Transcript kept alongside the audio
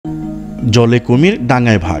জলে কুমির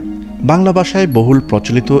ডাঙায় ভাগ। বাংলা ভাষায় বহুল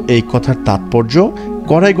প্রচলিত এই কথার তাৎপর্য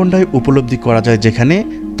কড়াইগন্ডায় উপলব্ধি করা যায়, যেখানে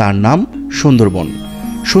তার নাম সুন্দরবন।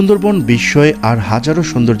 সুন্দরবন বিস্ময় আর হাজারো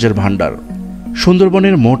সৌন্দর্যের ভাণ্ডার।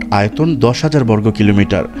 সুন্দরবনের মোট আয়তন 10,000 বর্গ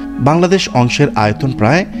কিলোমিটার। বাংলাদেশ অংশের আয়তন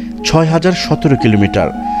প্রায় 6,017 কিলোমিটার।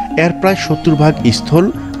 এর প্রায় 70 ভাগ স্থল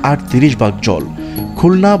আর 30 ভাগ জল।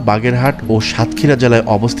 খুলনা, বাগেরহাট ও সাতক্ষীরা জেলায়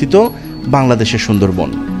অবস্থিত বাংলাদেশের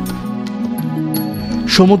সুন্দরবন।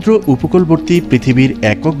 সমুদ্র উপকূলবর্তী পৃথিবীর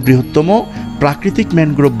একক বৃহত্তম প্রাকৃতিক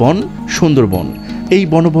ম্যানগ্রোভ বন সুন্দরবন। এই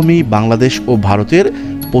বনভূমি বাংলাদেশ ও ভারতের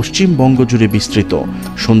পশ্চিমবঙ্গ জুড়ে বিস্তৃত।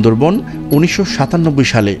 সুন্দরবন 1997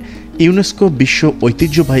 সালে ইউনেস্কো বিশ্ব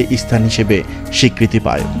ঐতিহ্যবাহী স্থান হিসেবে স্বীকৃতি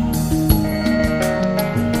পায়।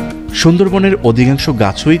 সুন্দরবনের অধিকাংশ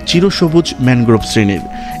গাছই চিরসবুজ ম্যানগ্রোভ শ্রেণীর।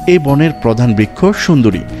 এই বনের প্রধান বৃক্ষ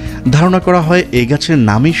সুন্দরী। ধারণা করা হয় এই গাছের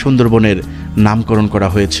নামই সুন্দরবনের নামকরণ করা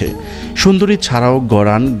হয়েছে। সুন্দরী ছাড়াও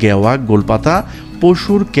গরান, গেওয়া, গোলপাতা,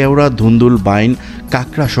 পশুর, কেওড়া, ধুন্দুল, বাইন,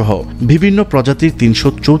 কাঁকড়া সহ বিভিন্ন প্রজাতির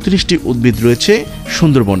 334টি উদ্ভিদ রয়েছে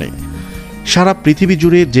সুন্দরবনে। সারা পৃথিবী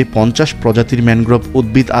জুড়ে যে 50 প্রজাতির ম্যানগ্রোভ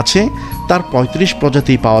উদ্ভিদ আছে, তার 35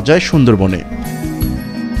 প্রজাতি পাওয়া যায় সুন্দরবনে।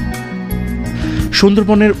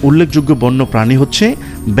 সুন্দরবনের উল্লেখযোগ্য বন্য প্রাণী হচ্ছে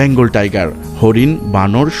বেঙ্গল টাইগার, হরিণ,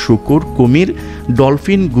 বানর, শূকর, কুমির,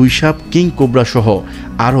 ডলফিন, গুইসাপ, কিং কোবরা সহ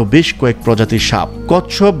আরও বেশ কয়েক প্রজাতির সাপ,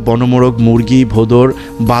 কচ্ছপ, বনমোরগ, মুরগি, ভোদর,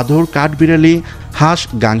 বাঁদর, কাঠবিড়ালি, হাঁস,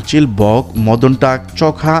 গাংচিল, বক, মদনটাক,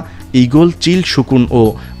 চখা, ঈগল, চিল, শকুন ও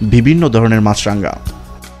বিভিন্ন ধরনের মাছরাঙা।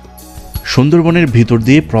 সুন্দরবনের ভিতর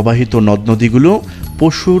দিয়ে প্রবাহিত নদ নদীগুলো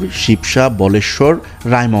পশুর, শিবসা, বলেশ্বর,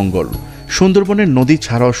 রায়মঙ্গল। সুন্দরবনের নদী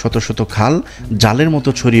ছাড়াও শত শত খাল জালের মতো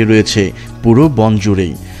ছড়িয়ে রয়েছে পুরো বন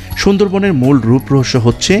জুড়েই। সুন্দরবনের মূল রূপ রহস্য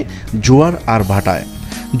হচ্ছে জোয়ার আর ভাটায়।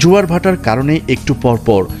 জোয়ার ভাটার কারণে একটু পর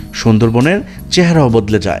পর সুন্দরবনের চেহারাও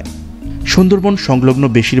বদলে যায়। সুন্দরবন সংলগ্ন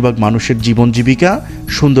বেশিরভাগ মানুষের জীবন জীবিকা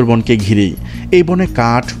সুন্দরবনকে ঘিরেই। এই বনে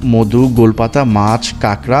কাঠ, মধু, গোলপাতা, মাছ,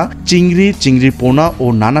 কাঁকড়া, চিংড়ি, চিংড়ির পোনা ও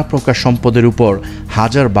নানা প্রকার সম্পদের উপর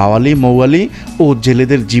হাজার বাওয়ালি, মৌয়ালি ও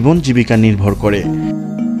জেলেদের জীবন জীবিকা নির্ভর করে।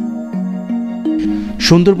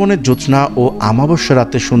 সুন্দরবনের জ্যোৎস্না ও আমাবস্যা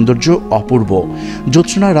রাতে সৌন্দর্য অপূর্ব।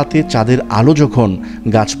 জ্যোৎস্না রাতে চাঁদের আলো যখন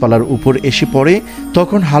গাছপালার উপর এসে পড়ে,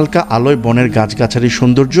 তখন হালকা আলোয় বনের গাছগাছালির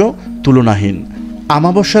সৌন্দর্য তুলনাহীন।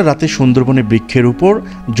 আমাবস্যার রাতে সুন্দরবনে বৃক্ষের উপর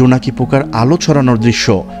জোনাকি পোকার আলো ছড়ানোর দৃশ্য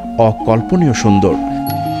অকল্পনীয় সুন্দর।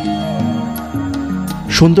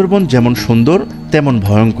 সুন্দরবন যেমন সুন্দর তেমন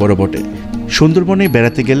ভয়ঙ্কর বটে। সুন্দরবনে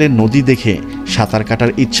বেড়াতে গেলে নদী দেখে সাঁতার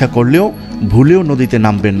কাটার ইচ্ছা করলেও ভুলেও নদীতে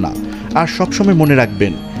নামবেন না। আর সবসময় মনে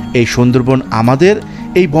রাখবেন, এই সুন্দরবন আমাদের।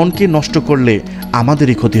 এই বনকে নষ্ট করলে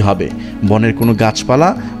আমাদেরই ক্ষতি হবে। বনের কোনো গাছপালা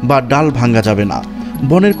বা ডাল ভাঙা যাবে না।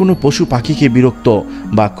 বনের কোনো পশু পাখিকে বিরক্ত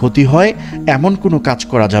বা ক্ষতি হয় এমন কোনো কাজ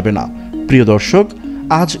করা যাবে না। প্রিয় দর্শক,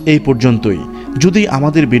 আজ এই পর্যন্তই। যদি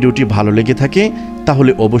আমাদের ভিডিওটি ভালো লেগে থাকে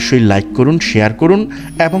তাহলে অবশ্যই লাইক করুন, শেয়ার করুন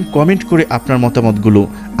এবং কমেন্ট করে আপনার মতামতগুলো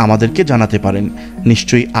আমাদেরকে জানাতে পারেন।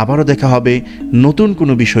 নিশ্চয়ই আবারও দেখা হবে নতুন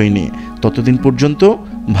কোনো বিষয় নিয়ে। ততদিন পর্যন্ত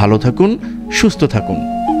ভালো থাকুন, সুস্থ থাকুন।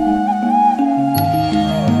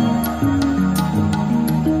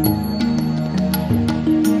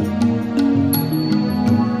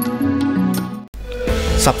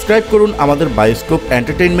 সাবস্ক্রাইব করুন আমাদের বায়োস্কোপ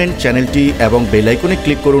এন্টারটেইনমেন্ট চ্যানেলটি এবং বেল আইকনে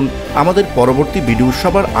ক্লিক করুন আমাদের পরবর্তী ভিডিও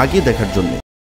সবার আগে দেখার জন্য।